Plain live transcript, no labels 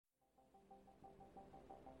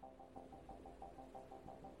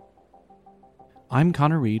I'm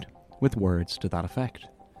Connor Reid with words to that effect.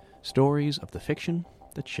 Stories of the fiction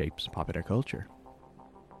that shapes popular culture.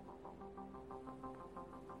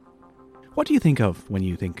 What do you think of when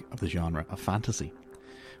you think of the genre of fantasy?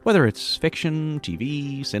 Whether it's fiction,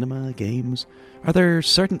 TV, cinema, games, are there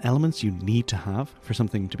certain elements you need to have for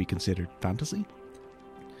something to be considered fantasy?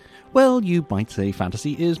 Well, you might say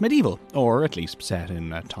fantasy is medieval, or at least set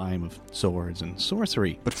in a time of swords and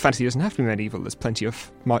sorcery. But fantasy doesn't have to be medieval. There's plenty of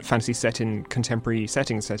fantasy set in contemporary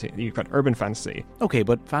settings. You've got urban fantasy. Okay,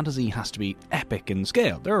 but fantasy has to be epic in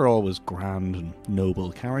scale. There are always grand and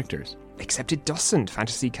noble characters. Except it doesn't.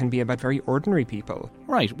 Fantasy can be about very ordinary people.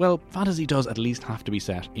 Right, well, fantasy does at least have to be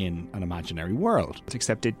set in an imaginary world.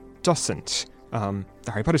 Except it doesn't. The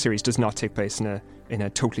Harry Potter series does not take place in a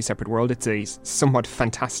totally separate world. It's a somewhat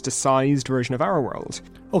fantasticized version of our world.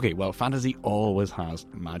 Okay, well, fantasy always has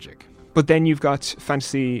magic. But then you've got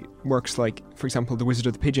fantasy works like, for example, The Wizard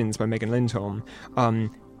of the Pigeons by Megan Lindholm,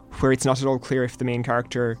 where it's not at all clear if the main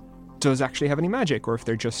character does actually have any magic or if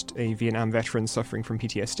they're just a Vietnam veteran suffering from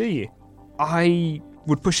PTSD. I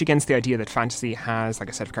would push against the idea that fantasy has, like,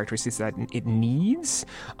 a set of characteristics that it needs.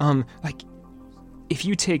 If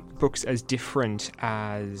you take books as different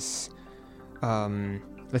as,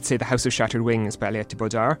 let's say, The House of Shattered Wings by Aliette de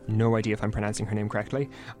Bodard, no idea if I'm pronouncing her name correctly,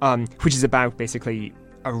 which is about basically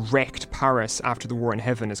a wrecked Paris after the war in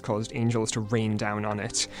heaven has caused angels to rain down on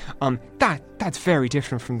it. That's very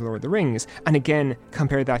different from The Lord of the Rings. And again,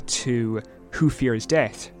 compare that to Who Fears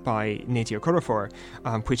Death by Nnedi Okorafor,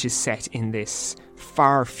 which is set in this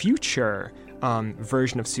far future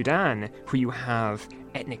version of Sudan, where you have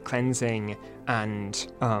ethnic cleansing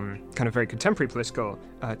and kind of very contemporary political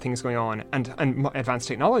things going on and advanced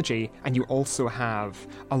technology, and you also have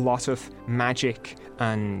a lot of magic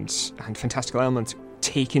and fantastical elements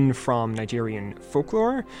taken from Nigerian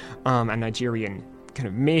folklore and Nigerian kind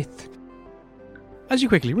of myth. As you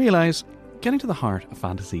quickly realise, getting to the heart of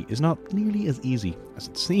fantasy is not nearly as easy as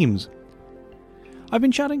it seems. I've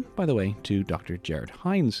been chatting, by the way, to Dr. Gerard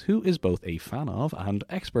Hines, who is both a fan of and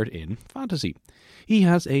expert in fantasy. He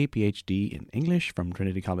has a PhD in English from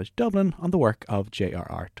Trinity College Dublin on the work of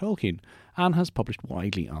J.R.R. Tolkien and has published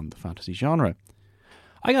widely on the fantasy genre.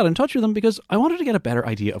 I got in touch with him because I wanted to get a better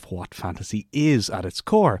idea of what fantasy is at its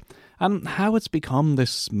core and how it's become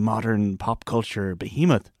this modern pop culture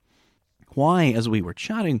behemoth. Why, as we were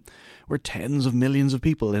chatting, were tens of millions of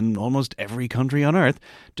people in almost every country on Earth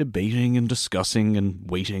debating and discussing and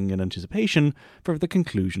waiting in anticipation for the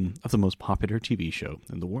conclusion of the most popular TV show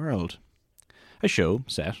in the world. A show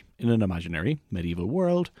set in an imaginary medieval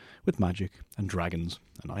world with magic and dragons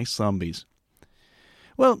and ice zombies.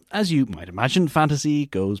 Well, as you might imagine, fantasy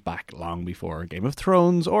goes back long before Game of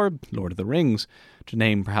Thrones or Lord of the Rings, to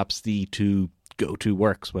name perhaps the two go-to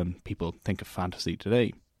works when people think of fantasy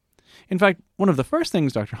today. In fact, one of the first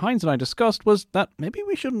things Dr. Hines and I discussed was that maybe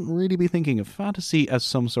we shouldn't really be thinking of fantasy as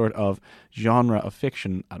some sort of genre of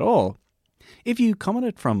fiction at all. If you come at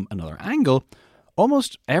it from another angle,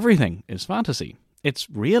 almost everything is fantasy. It's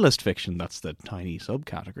realist fiction that's the tiny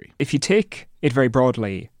subcategory. If you take it very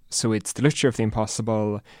broadly, so it's the literature of the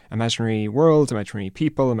impossible, imaginary worlds, imaginary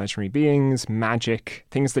people, imaginary beings, magic,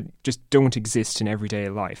 things that just don't exist in everyday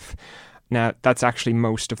life. Now, that's actually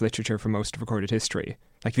most of literature for most of recorded history.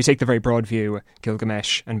 Like, if you take the very broad view,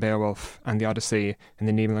 Gilgamesh and Beowulf and the Odyssey and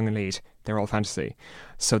the Nibelungen and Lied, they're all fantasy.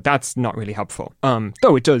 So that's not really helpful.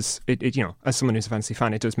 Though it does, as someone who's a fantasy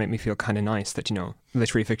fan, it does make me feel kind of nice that,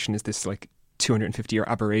 literary fiction is this, 250-year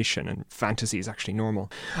aberration and fantasy is actually normal.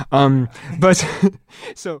 But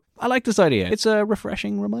so I like this idea. It's a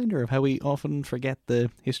refreshing reminder of how we often forget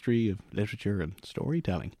the history of literature and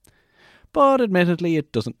storytelling. But admittedly,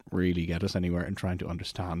 it doesn't really get us anywhere in trying to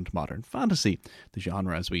understand modern fantasy, the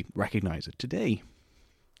genre as we recognise it today.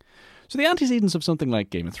 So the antecedents of something like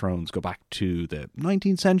Game of Thrones go back to the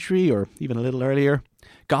 19th century or even a little earlier.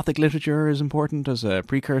 Gothic literature is important as a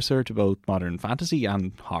precursor to both modern fantasy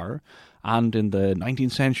and horror. And in the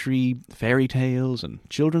 19th century, fairy tales and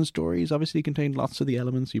children's stories obviously contained lots of the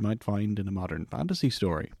elements you might find in a modern fantasy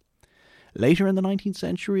story. Later in the 19th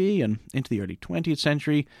century and into the early 20th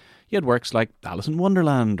century, you had works like Alice in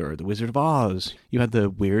Wonderland or The Wizard of Oz. You had the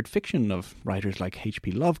weird fiction of writers like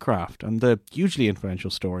H.P. Lovecraft and the hugely influential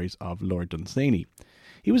stories of Lord Dunsany.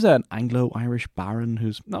 He was an Anglo-Irish baron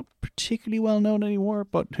who's not particularly well known anymore,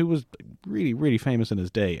 but who was really, really famous in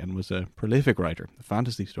his day and was a prolific writer of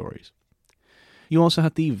fantasy stories. You also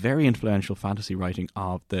had the very influential fantasy writing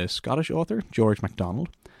of the Scottish author George MacDonald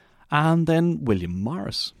and then William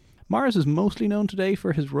Morris. Morris is mostly known today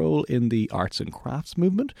for his role in the arts and crafts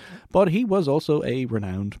movement, but he was also a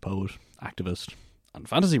renowned poet, activist, and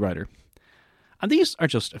fantasy writer. And these are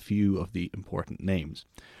just a few of the important names.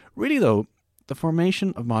 Really though, the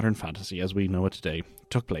formation of modern fantasy as we know it today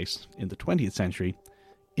took place in the 20th century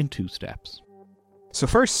in 2 steps. So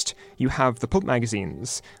first, you have the pulp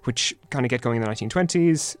magazines, which kind of get going in the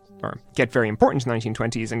 1920s, or get very important in the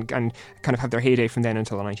 1920s, and kind of have their heyday from then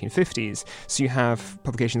until the 1950s. So you have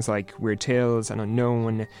publications like Weird Tales and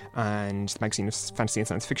Unknown, and the magazine of Fantasy and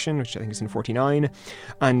Science Fiction, which I think is in 49,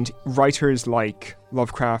 and writers like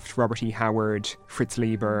Lovecraft, Robert E. Howard, Fritz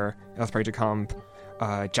Leiber, Elsbert de Camp,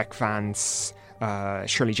 Jack Vance,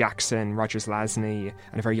 Shirley Jackson, Roger Zelazny,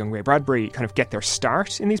 and a very young Ray Bradbury kind of get their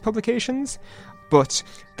start in these publications. But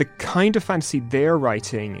the kind of fantasy they're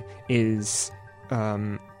writing is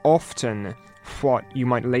often what you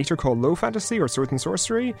might later call low fantasy or sword and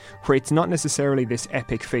sorcery, where it's not necessarily this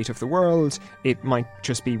epic fate of the world. It might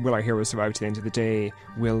just be, will our heroes survive to the end of the day?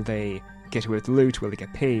 Will they get away with the loot? Will they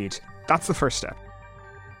get paid? That's the first step.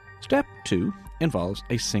 Step 2 involves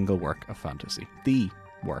a single work of fantasy, the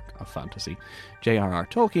work of fantasy, J.R.R.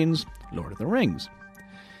 Tolkien's Lord of the Rings.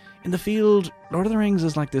 In the field, Lord of the Rings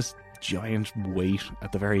is like this giant weight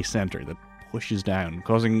at the very centre that pushes down,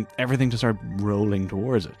 causing everything to start rolling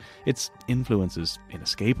towards it. Its influence is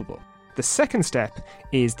inescapable. The second step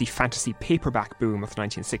is the fantasy paperback boom of the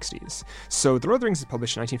 1960s. So The Lord of the Rings is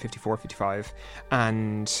published in 1954-55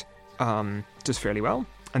 and does fairly well.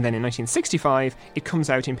 And then in 1965, it comes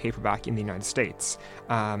out in paperback in the United States.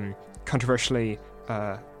 Controversially,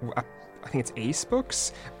 I think it's Ace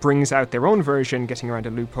Books, brings out their own version, getting around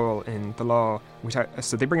a loophole in the law.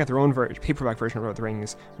 So they bring out their own paperback version of Lord of the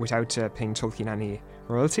Rings without paying Tolkien any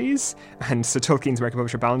royalties. And so Tolkien's American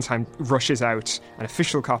publisher Ballantine rushes out an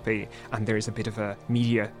official copy, and there's a bit of a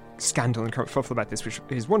media scandal and kerfuffle about this, which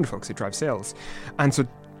is wonderful because it drives sales. And so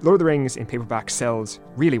Lord of the Rings in paperback sells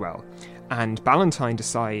really well. And Ballantine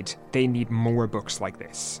decide they need more books like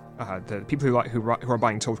this. The people who are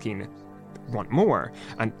buying Tolkien want more,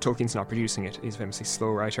 and Tolkien's not producing it. He's a famously slow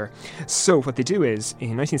writer. So what they do is,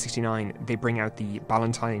 in 1969, they bring out the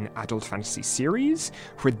Ballantine Adult Fantasy series,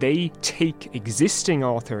 where they take existing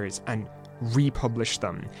authors and republish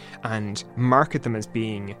them and market them as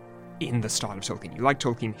being in the style of Tolkien. You like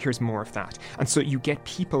Tolkien, here's more of that. And so you get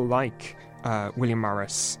people like William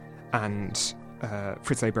Morris and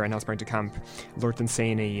Fritz Leiber and Elsbert de Camp, Lord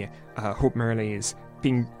Dunsany, Hope Mirrlees,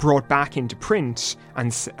 being brought back into print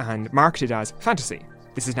and marketed as fantasy.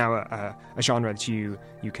 This is now a genre that you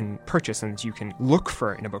can purchase and that you can look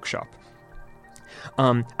for in a bookshop.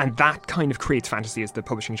 And that kind of creates fantasy as the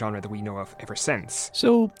publishing genre that we know of ever since.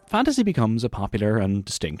 So fantasy becomes a popular and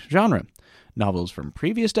distinct genre. Novels from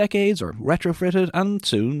previous decades are retrofitted, and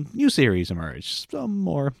soon new series emerge, some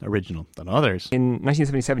more original than others. In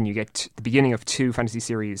 1977, you get the beginning of 2 fantasy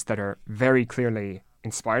series that are very clearly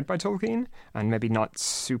inspired by Tolkien and maybe not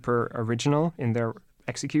super original in their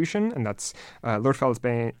execution, and that's Lord Foul's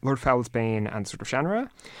Bane and Sword of Shannara.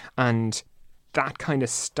 And that kind of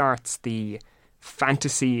starts the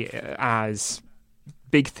fantasy as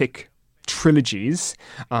big, thick trilogies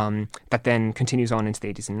that then continues on into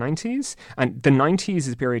the 80s and 90s. And the 90s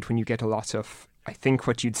is a period when you get a lot of, I think,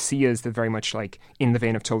 what you'd see as the very much like in the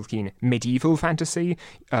vein of Tolkien medieval fantasy,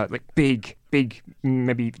 like big,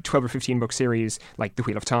 maybe 12 or 15 book series like The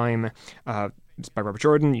Wheel of Time by Robert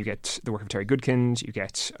Jordan. You get the work of Terry Goodkind, you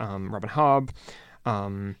get Robin Hobb,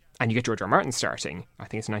 and you get George R. R. Martin starting. I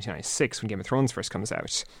think it's 1996 when Game of Thrones first comes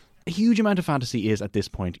out. A huge amount of fantasy is at this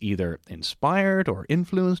point either inspired or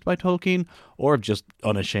influenced by Tolkien, or just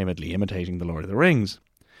unashamedly imitating The Lord of the Rings.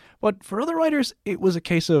 But for other writers, it was a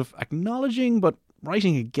case of acknowledging but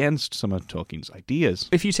writing against some of Tolkien's ideas.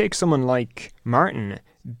 If you take someone like Martin,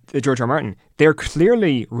 George R. R. Martin, they're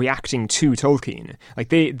clearly reacting to Tolkien. Like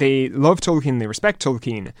they love Tolkien, they respect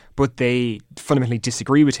Tolkien, but they fundamentally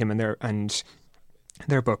disagree with him, and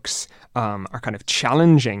their books are kind of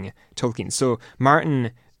challenging Tolkien. So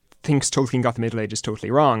Martin thinks Tolkien got the Middle Ages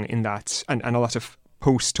totally wrong in that, and a lot of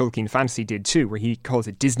post-Tolkien fantasy did too, where he calls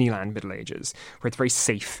it Disneyland Middle Ages, where it's very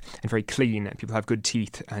safe and very clean and people have good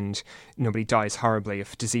teeth and nobody dies horribly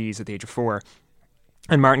of disease at the age of 4.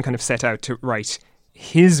 And Martin kind of set out to write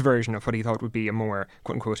his version of what he thought would be a more,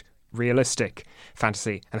 quote-unquote, realistic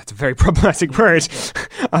fantasy, and that's a very problematic word.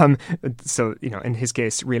 So, in his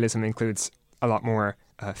case, realism includes a lot more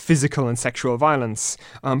physical and sexual violence,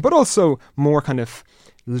 but also more kind of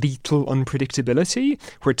lethal unpredictability,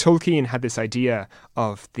 where Tolkien had this idea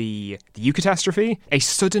of the eucatastrophe, a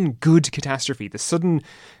sudden good catastrophe, the sudden,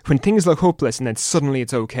 when things look hopeless and then suddenly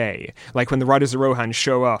it's okay. Like when the Riders of Rohan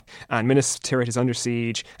show up and Minas Tirith is under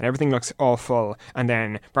siege and everything looks awful, and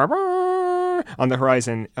then on the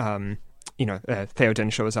horizon,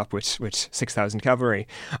 Theoden shows up with 6,000 cavalry.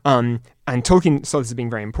 And Tolkien saw this as being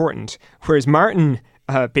very important, whereas Martin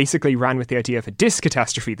basically ran with the idea of a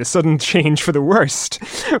discatastrophe, the sudden change for the worst,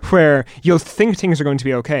 where you'll think things are going to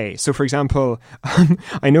be okay. So, for example,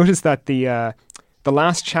 I noticed that the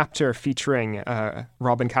last chapter featuring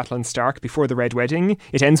Robb and Catelyn Stark before the Red Wedding,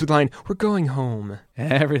 it ends with the line, "We're going home."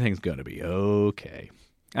 Everything's going to be okay.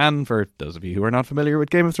 And for those of you who are not familiar with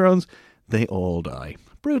Game of Thrones, they all die.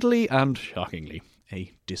 Brutally and shockingly.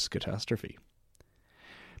 A discatastrophe.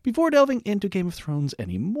 Before delving into Game of Thrones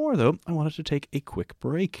anymore, though, I wanted to take a quick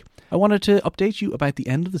break. I wanted to update you about the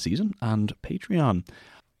end of the season and Patreon.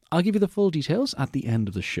 I'll give you the full details at the end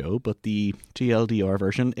of the show, but the TLDR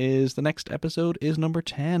version is the next episode is number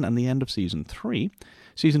 10 and the end of Season 3.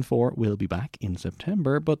 Season 4 will be back in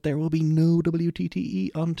September, but there will be no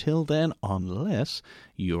WTTE until then, unless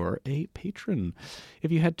you're a patron.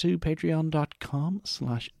 If you head to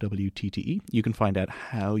patreon.com/WTTE, you can find out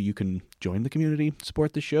how you can join the community,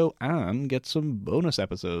 support the show, and get some bonus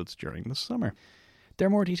episodes during the summer. There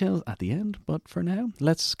are more details at the end, but for now,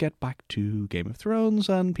 let's get back to Game of Thrones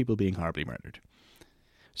and people being horribly murdered.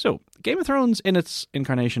 So, Game of Thrones in its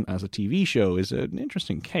incarnation as a TV show is an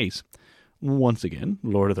interesting case. Once again,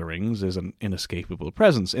 Lord of the Rings is an inescapable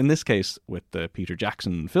presence, in this case with the Peter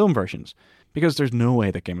Jackson film versions, because there's no way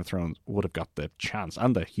that Game of Thrones would have got the chance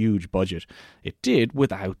and the huge budget it did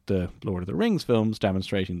without the Lord of the Rings films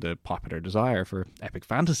demonstrating the popular desire for epic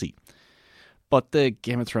fantasy. But the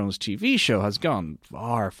Game of Thrones TV show has gone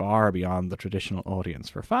far, far beyond the traditional audience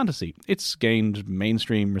for fantasy. It's gained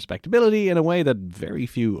mainstream respectability in a way that very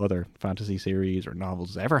few other fantasy series or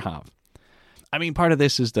novels ever have. I mean, part of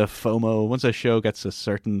this is the FOMO. Once a show gets a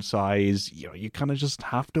certain size, you kind of just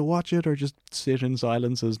have to watch it or just sit in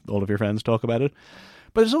silence as all of your friends talk about it.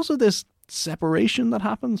 But there's also this separation that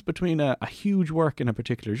happens between a huge work in a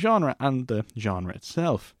particular genre and the genre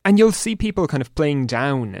itself. And you'll see people kind of playing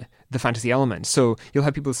down the fantasy element. So you'll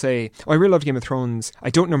have people say, "Oh, I really love Game of Thrones. I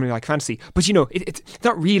don't normally like fantasy, but it's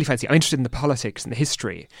not really fantasy. I'm interested in the politics and the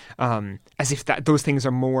history," as if those things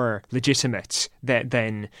are more legitimate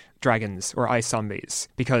than dragons or ice zombies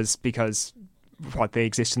because what they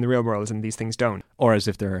exist in the real world and these things don't. Or as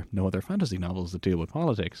if there are no other fantasy novels that deal with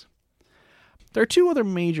politics. There are two other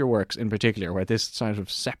major works in particular where this sort of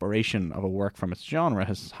separation of a work from its genre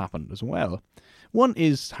has happened as well. One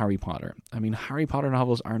is Harry Potter. I mean, Harry Potter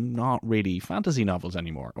novels are not really fantasy novels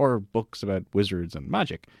anymore, or books about wizards and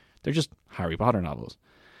magic. They're just Harry Potter novels.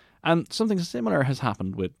 And something similar has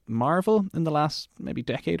happened with Marvel in the last maybe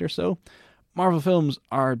decade or so. Marvel films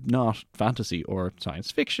are not fantasy or science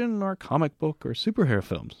fiction or comic book or superhero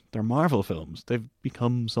films. They're Marvel films. They've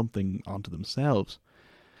become something onto themselves.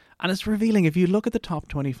 And it's revealing. If you look at the top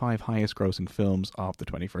 25 highest grossing films of the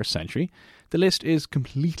 21st century, the list is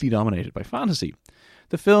completely dominated by fantasy.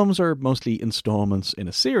 The films are mostly installments in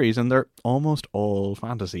a series, and they're almost all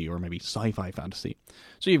fantasy, or maybe sci-fi fantasy.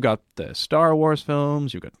 So you've got the Star Wars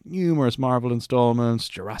films, you've got numerous Marvel installments,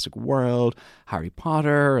 Jurassic World, Harry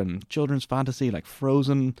Potter, and children's fantasy like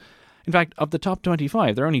Frozen. In fact, of the top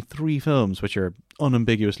 25, there are only 3 films which are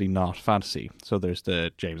unambiguously not fantasy. So there's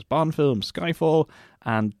the James Bond film, Skyfall,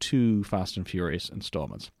 and 2 Fast and Furious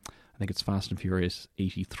installments. I think it's Fast and Furious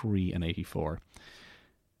 83 and 84.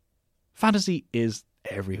 Fantasy is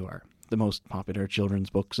everywhere. The most popular children's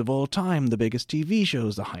books of all time, the biggest TV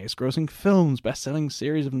shows, the highest grossing films, best-selling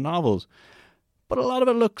series of novels. But a lot of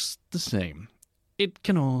it looks the same. It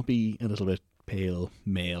can all be a little bit pale,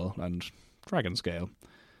 male, and dragon scale.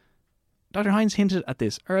 Dr. Hines hinted at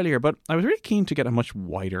this earlier, but I was really keen to get a much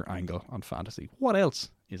wider angle on fantasy. What else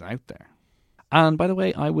is out there? And by the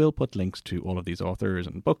way, I will put links to all of these authors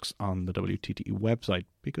and books on the WTTE website,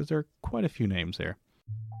 because there are quite a few names there.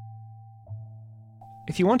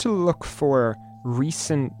 If you want to look for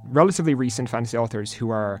relatively recent fantasy authors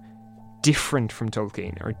who are different from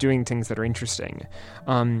Tolkien or doing things that are interesting,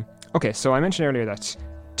 so I mentioned earlier that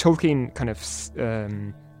Tolkien kind of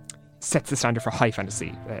sets the standard for high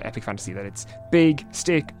fantasy, epic fantasy, that it's big,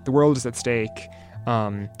 the world is at stake,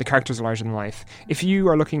 the characters are larger than life. If you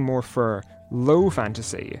are looking more for low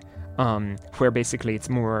fantasy, where basically it's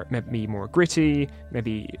maybe more gritty,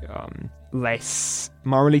 maybe less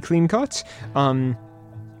morally clean cut,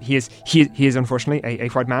 he is unfortunately a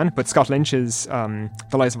white man, but Scott Lynch's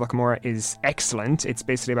The Lies of Lockamora is excellent. It's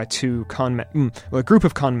basically about a group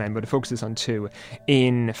of con men, but it focuses on 2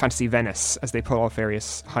 in fantasy Venice as they pull off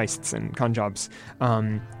various heists and con jobs.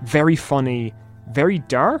 Very funny, very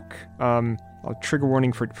dark. I'll trigger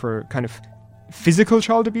warning for kind of physical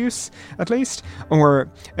child abuse, at least. Or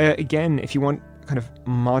again, if you want kind of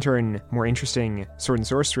modern, more interesting sword and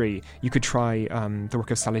sorcery, you could try the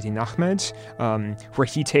work of Saladin Ahmed, where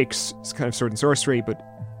he takes kind of sword and sorcery but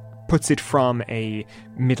puts it from a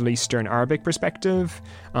Middle Eastern Arabic perspective,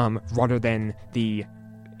 rather than the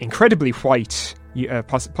incredibly white,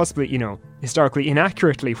 possibly, historically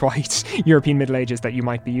inaccurately white European Middle Ages that you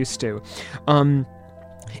might be used to.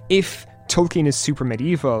 If Tolkien is super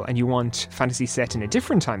medieval and you want fantasy set in a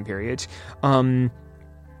different time period,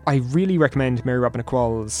 I really recommend Mary Robin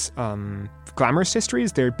Aqual's Glamorous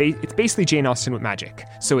Histories. It's basically Jane Austen with magic.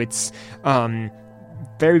 So it's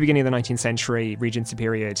very beginning of the 19th century, Regency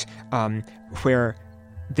period, where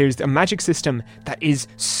there's a magic system that is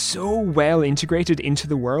so well integrated into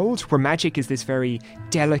the world, where magic is this very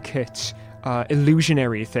delicate,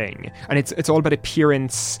 illusionary thing. And it's all about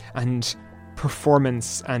appearance and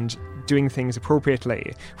performance and doing things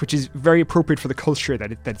appropriately, which is very appropriate for the culture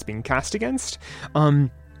that it's being cast against.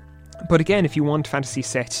 But again, if you want fantasy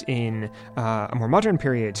set in a more modern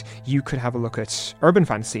period, you could have a look at urban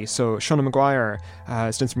fantasy. So Seanan Maguire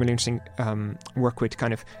has done some really interesting work with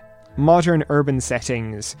kind of modern urban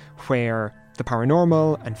settings where the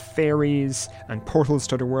paranormal and fairies and portals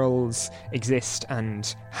to other worlds exist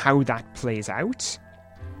and how that plays out.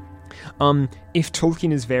 If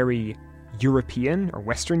Tolkien is very European or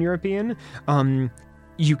Western European,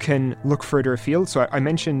 you can look further afield. So I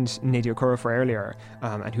mentioned Nnedi Okorafor earlier,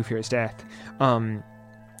 and Who Fears Death.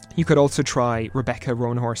 You could also try Rebecca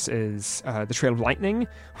Roanhorse's The Trail of Lightning,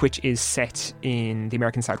 which is set in the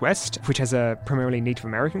American Southwest, which has a primarily Native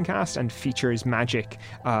American cast and features magic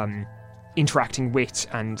interacting with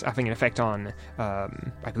and having an effect on,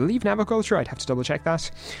 I believe, Navajo culture. I'd have to double check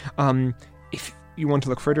that. If you want to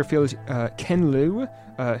look further afield, Ken Liu,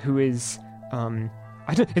 who is...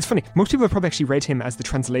 it's funny, most people have probably actually read him as the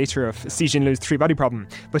translator of C. Jin Liu's Three Body Problem,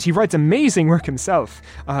 but he writes amazing work himself.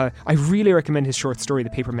 I really recommend his short story, The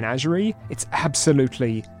Paper Menagerie. It's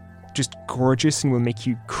absolutely just gorgeous and will make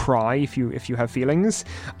you cry if you have feelings.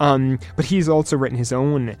 But he's also written his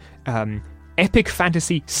own epic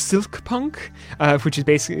fantasy Silk Punk, which is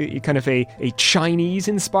basically kind of a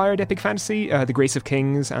Chinese-inspired epic fantasy. The Grace of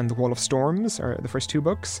Kings and The Wall of Storms are the first two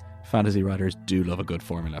books. Fantasy writers do love a good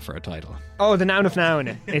formula for a title. Oh, the noun of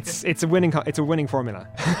noun. It's a winning formula.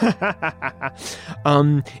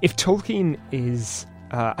 If Tolkien is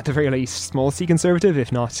at the very least small C conservative,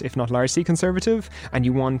 if not large C conservative, and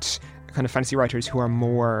you want kind of fantasy writers who are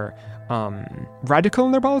more radical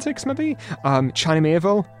in their politics, maybe. China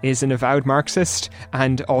Miéville is an avowed Marxist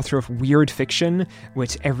and author of weird fiction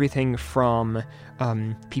with everything from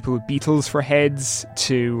people with beetles for heads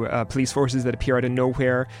to police forces that appear out of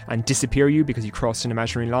nowhere and disappear you because you crossed an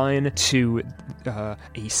imaginary line, to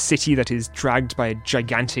a city that is dragged by a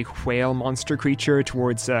gigantic whale monster creature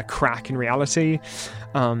towards a crack in reality.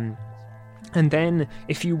 And then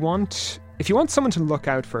if you want someone to look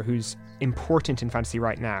out for who's important in fantasy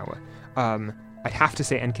right now, I'd have to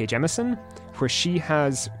say N.K. Jemisin, where she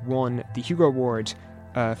has won the Hugo Award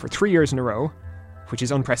for 3 years in a row, which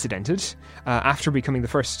is unprecedented, after becoming the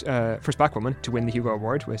first black woman to win the Hugo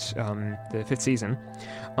Award with the 5th season.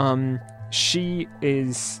 She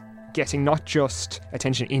is getting not just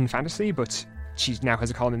attention in fantasy, but she now has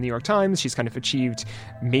a column in the New York Times. She's kind of achieved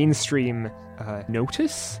mainstream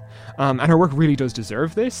notice, and her work really does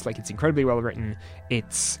deserve this. Like, it's incredibly well written.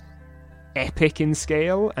 It's epic in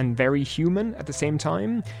scale and very human at the same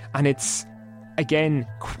time, and it's again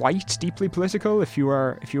quite deeply political if you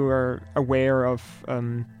are aware of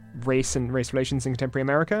race and race relations in contemporary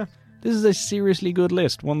America. This is a seriously good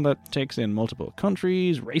list, one that takes in multiple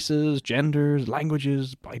countries, races, genders,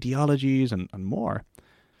 languages, ideologies, and more.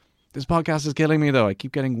 This podcast is killing me, though. I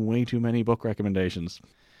keep getting way too many book recommendations.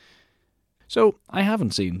 So, I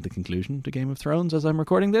haven't seen the conclusion to Game of Thrones as I'm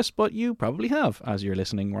recording this, but you probably have, as you're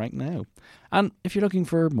listening right now. And if you're looking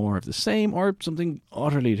for more of the same, or something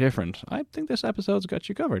utterly different, I think this episode's got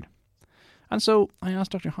you covered. And so, I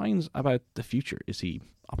asked Dr. Hynes about the future. Is he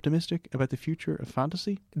optimistic about the future of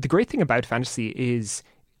fantasy? The great thing about fantasy is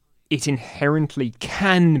it inherently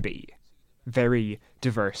can be very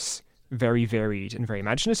diverse, very varied, and very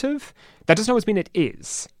imaginative. That doesn't always mean it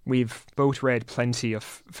is. We've both read plenty of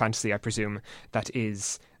fantasy, I presume, that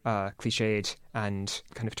is cliched and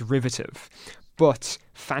kind of derivative. But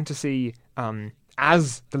fantasy,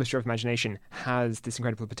 as the literature of imagination, has this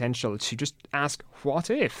incredible potential to just ask, what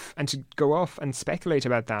if? And to go off and speculate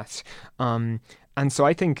about that. And so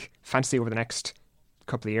I think fantasy over the next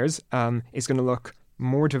couple of years is going to look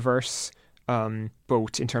more diverse,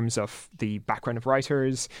 both in terms of the background of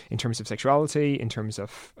writers, in terms of sexuality, in terms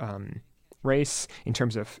of race, in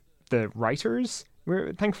terms of the writers.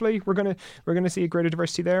 Thankfully we're gonna see a greater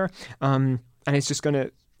diversity there. And it's just going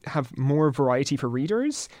to have more variety for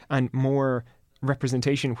readers and more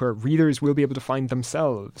representation where readers will be able to find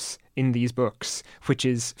themselves in these books, which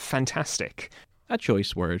is fantastic. A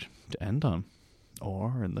choice word to end on.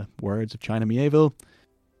 Or, in the words of China Mieville,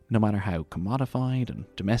 no matter how commodified and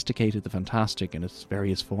domesticated the fantastic in its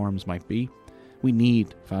various forms might be, we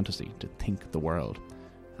need fantasy to think the world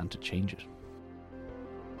and to change it.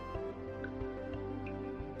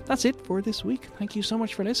 That's it for this week. Thank you so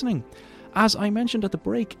much for listening. As I mentioned at the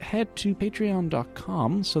break, head to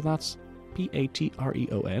patreon.com, so that's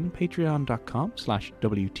Patreon,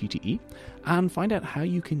 patreon.com/WTTE, and find out how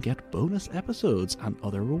you can get bonus episodes and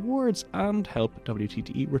other rewards and help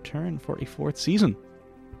WTTE return for a 4th season.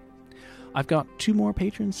 I've got 2 more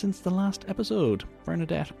patrons since the last episode,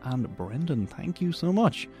 Bernadette and Brendan. Thank you so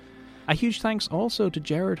much. A huge thanks also to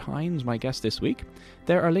Gerard Hines, my guest this week.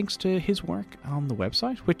 There are links to his work on the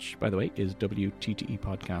website, which, by the way, is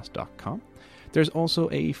WTTEpodcast.com. There's also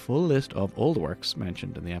a full list of all the works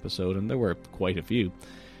mentioned in the episode, and there were quite a few.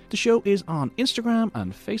 The show is on Instagram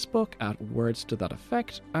and Facebook at Words to That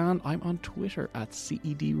Effect, and I'm on Twitter at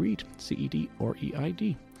CEDReid, CED or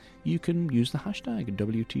EID. You can use the hashtag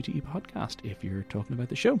WTTE Podcast if you're talking about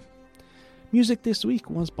the show. Music this week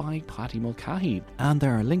was by Patty Mulcahy, and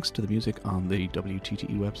there are links to the music on the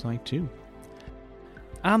WTTE website too.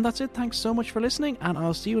 And that's it. Thanks so much for listening, and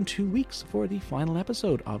I'll see you in 2 weeks for the final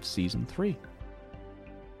episode of Season 3.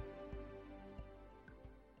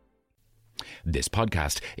 This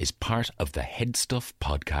podcast is part of the Headstuff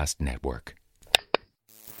Podcast Network.